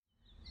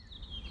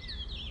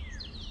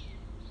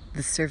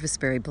The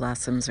serviceberry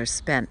blossoms are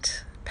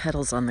spent,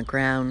 petals on the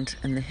ground,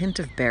 and the hint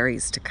of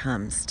berries to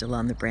come still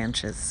on the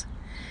branches.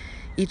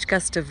 Each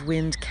gust of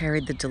wind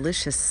carried the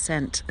delicious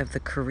scent of the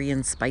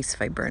Korean spice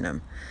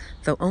viburnum.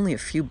 Though only a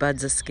few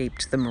buds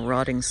escaped the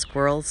marauding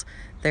squirrels,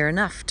 they're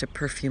enough to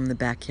perfume the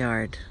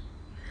backyard.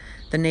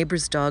 The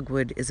neighbor's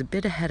dogwood is a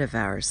bit ahead of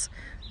ours.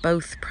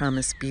 Both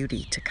promise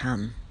beauty to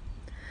come.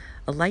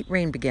 A light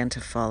rain began to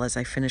fall as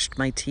I finished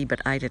my tea,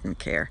 but I didn't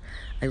care.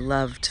 I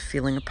loved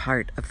feeling a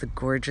part of the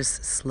gorgeous,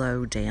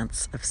 slow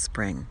dance of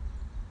spring.